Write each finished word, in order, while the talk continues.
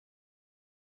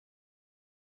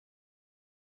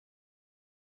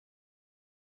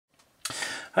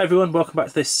Hi everyone, welcome back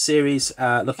to this series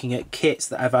looking at kits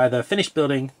that I've either finished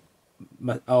building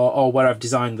or where I've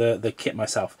designed the kit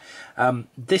myself.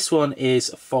 This one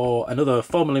is for another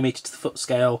 4mm to the foot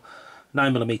scale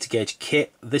 9mm gauge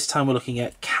kit. This time we're looking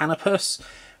at CANOPUS,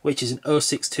 which is an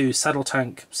 062 saddle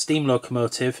tank steam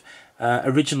locomotive.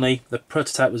 Originally the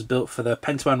prototype was built for the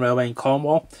Pentewan Railway in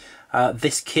Cornwall.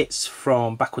 This kit's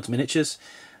from Backwoods Miniatures.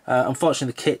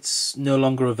 Unfortunately the kit's no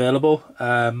longer available.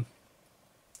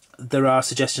 There are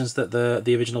suggestions that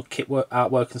the original kit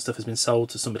artwork and stuff has been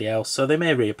sold to somebody else, so they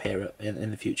may reappear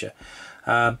in the future.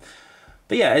 But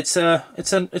yeah, it's a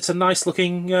nice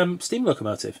looking steam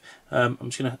locomotive. I'm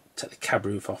just going to take the cab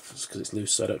roof off because it's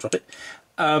loose, so I don't drop it.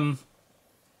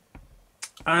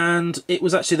 And it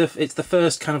was actually it's the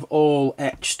first kind of all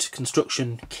etched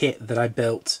construction kit that I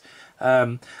built.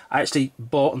 I actually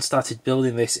bought and started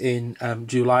building this in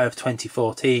July of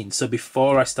 2014, so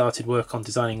before I started work on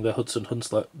designing the Hudson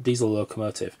Hunslet diesel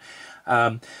locomotive.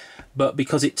 But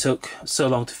because it took so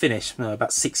long to finish,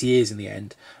 about 6 years in the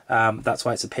end, that's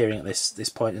why it's appearing at this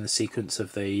point in the sequence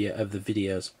of the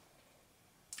videos.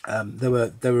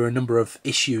 There were a number of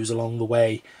issues along the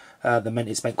way that meant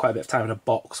it spent quite a bit of time in a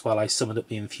box while I summoned up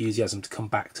the enthusiasm to come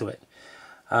back to it.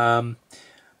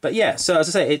 But yeah, so as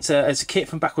I say, it's a kit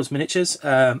from Backwoods Miniatures.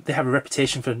 They have a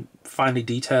reputation for finely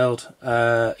detailed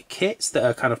kits that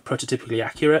are kind of prototypically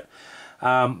accurate,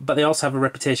 but they also have a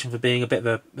reputation for being a bit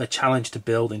of a challenge to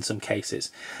build in some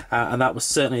cases, and that was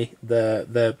certainly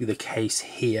the case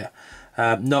here.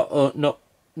 Not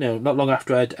long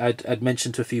after I'd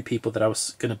mentioned to a few people that I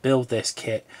was going to build this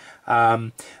kit,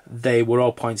 they were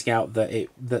all pointing out that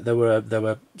there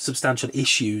were substantial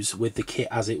issues with the kit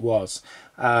as it was.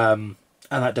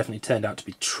 And that definitely turned out to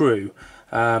be true.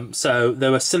 So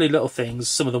there were silly little things.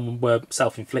 Some of them were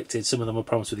self-inflicted. Some of them were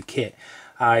problems with the kit.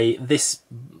 This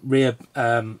rear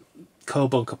coal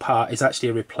bunker part is actually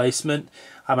a replacement.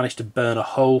 I managed to burn a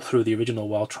hole through the original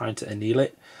while trying to anneal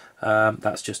it.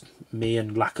 That's just me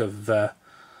and lack of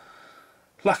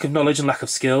knowledge and lack of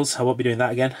skills. I won't be doing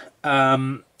that again.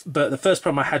 But the first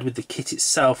problem I had with the kit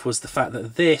itself was the fact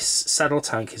that this saddle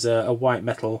tank is a white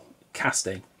metal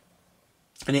casting.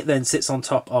 And it then sits on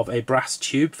top of a brass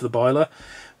tube for the boiler,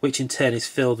 which in turn is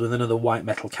filled with another white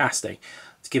metal casting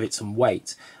to give it some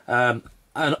weight. And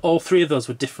all three of those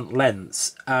were different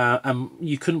lengths, and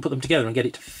you couldn't put them together and get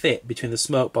it to fit between the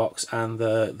smoke box and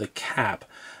the cab.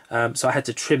 So I had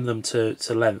to trim them to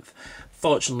length.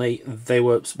 Fortunately, they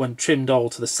were, when trimmed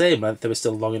all to the same length, they were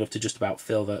still long enough to just about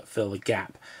fill the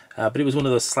gap. But it was one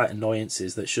of those slight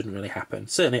annoyances that shouldn't really happen.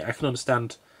 Certainly, I can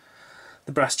understand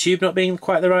the brass tube not being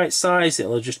quite the right size.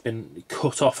 It'll have just been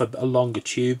cut off a longer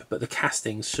tube, but the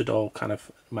castings should all kind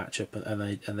of match up, and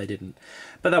they didn't.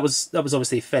 But that was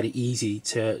obviously fairly easy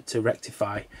to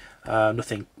rectify.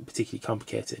 Nothing particularly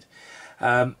complicated.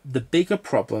 The bigger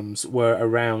problems were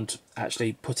around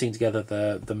actually putting together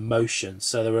the motion.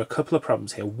 So there were a couple of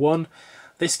problems here. One,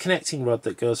 this connecting rod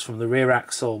that goes from the rear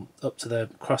axle up to the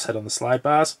crosshead on the slide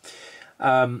bars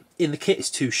in the kit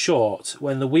is too short.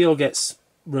 When the wheel gets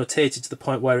rotated to the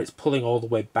point where it's pulling all the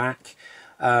way back,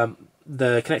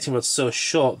 the connecting rod's so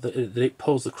short that it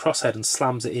pulls the crosshead and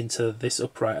slams it into this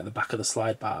upright at the back of the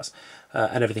slide bars,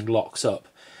 and everything locks up.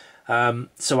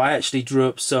 So I actually drew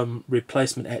up some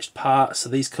replacement etched parts. So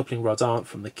these coupling rods aren't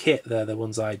from the kit, they're the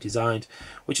ones I designed,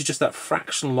 which is just that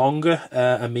fraction longer.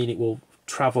 I mean, it will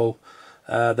travel,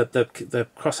 the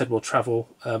crosshead will travel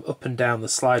up and down the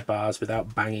slide bars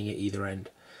without banging at either end.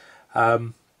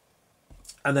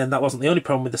 And then that wasn't the only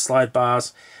problem with the slide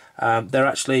bars. They're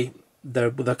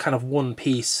kind of one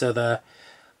piece, so they're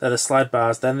the slide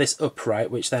bars, then this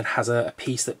upright, which then has a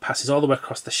piece that passes all the way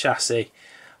across the chassis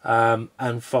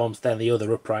and forms then the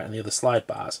other upright and the other slide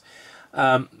bars.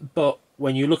 But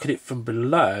when you look at it from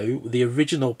below, the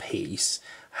original piece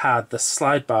had the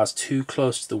slide bars too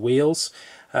close to the wheels,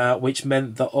 which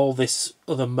meant that all this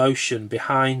other motion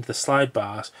behind the slide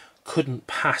bars couldn't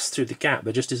pass through the gap.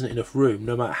 There just isn't enough room,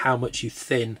 no matter how much you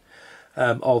thin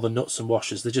all the nuts and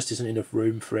washers. There just isn't enough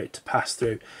room for it to pass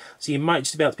through. So you might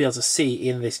just be able to see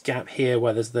in this gap here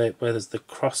where there's the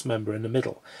cross member in the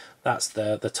middle. That's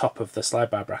the top of the slide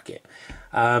bar bracket.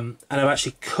 And I've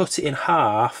actually cut it in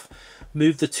half,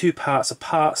 moved the two parts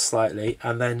apart slightly,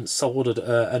 and then soldered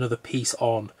another piece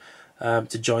on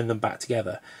to join them back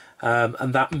together.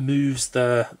 And that moves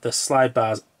the slide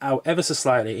bars out ever so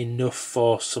slightly, enough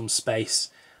for some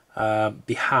space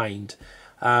behind.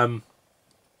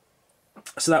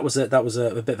 So that was a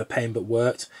bit of a pain, but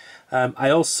worked. I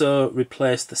also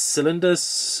replaced the cylinders.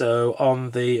 So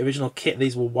on the original kit,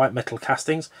 these were white metal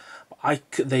castings.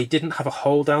 They didn't have a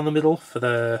hole down the middle for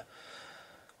the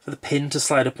for the pin to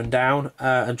slide up and down,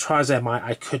 and try as I might,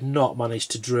 I could not manage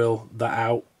to drill that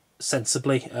out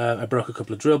sensibly. I broke a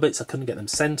couple of drill bits, I couldn't get them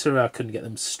centre, I couldn't get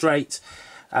them straight,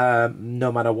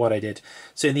 no matter what I did.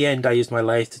 So in the end I used my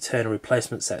lathe to turn a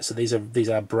replacement set. So these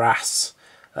are brass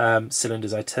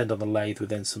cylinders I turned on the lathe with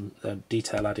then some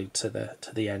detail added to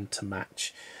the end to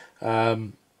match.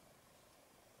 And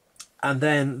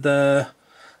then the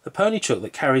pony truck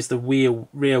that carries the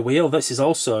rear wheel, this is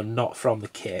also not from the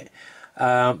kit,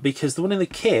 because the one in the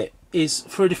kit is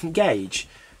for a different gauge.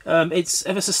 It's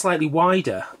ever so slightly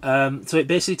wider, so it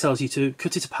basically tells you to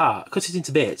cut it apart, cut it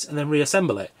into bits, and then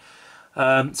reassemble it.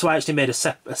 So I actually made a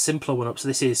simpler one up. So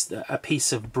this is a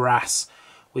piece of brass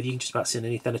with, you can just about see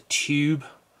underneath, then a tube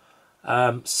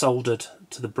soldered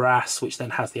to the brass, which then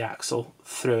has the axle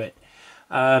through it.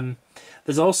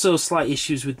 There's also slight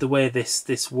issues with the way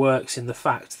this works, in the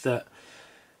fact that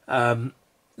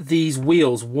these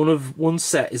wheels, one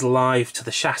set is live to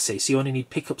the chassis, so you only need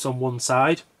pickups on one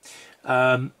side.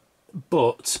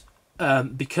 But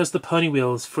because the pony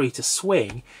wheel is free to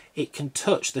swing, it can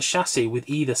touch the chassis with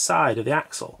either side of the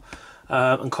axle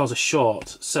and cause a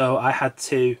short. So I had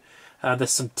to,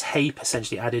 there's some tape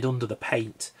essentially added under the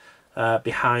paint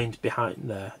behind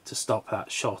there to stop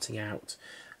that shorting out.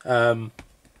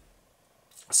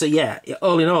 So yeah,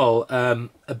 all in all,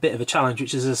 a bit of a challenge,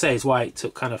 which, as I say, is why it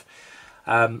took kind of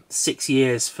 6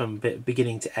 years from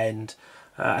beginning to end.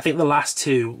 I think the last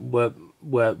two were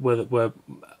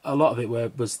a lot of it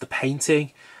was the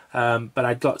painting, but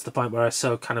I'd got to the point where I was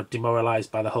so kind of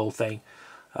demoralised by the whole thing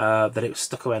that it was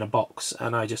stuck away in a box,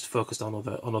 and I just focused on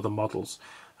other models,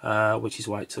 which is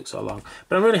why it took so long.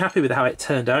 But I'm really happy with how it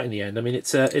turned out in the end. I mean,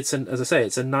 it's as I say,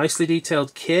 it's a nicely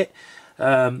detailed kit.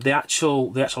 The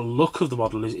actual look of the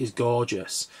model is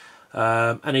gorgeous,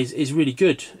 and is really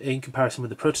good in comparison with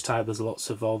the prototype. There's lots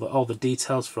of all the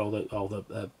details for all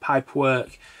the pipe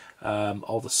work,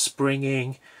 all the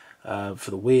springing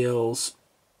for the wheels.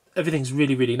 Everything's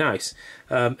really nice.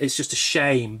 It's just a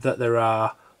shame that there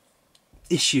are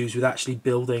issues with actually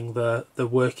building the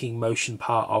working motion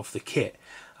part of the kit,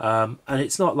 and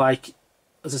it's not like,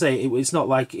 as I say, it's not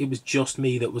like it was just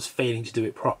me that was failing to do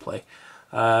it properly.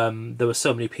 There were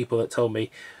so many people that told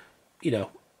me, you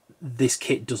know, this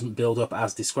kit doesn't build up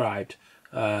as described,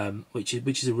 which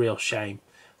is a real shame.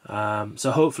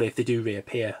 So hopefully, if they do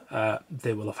reappear,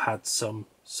 they will have had some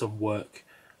work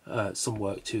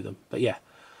to them. But yeah,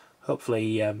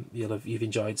 hopefully you've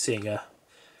enjoyed seeing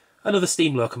another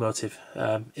steam locomotive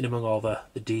in among all the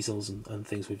diesels and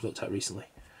things we've looked at recently.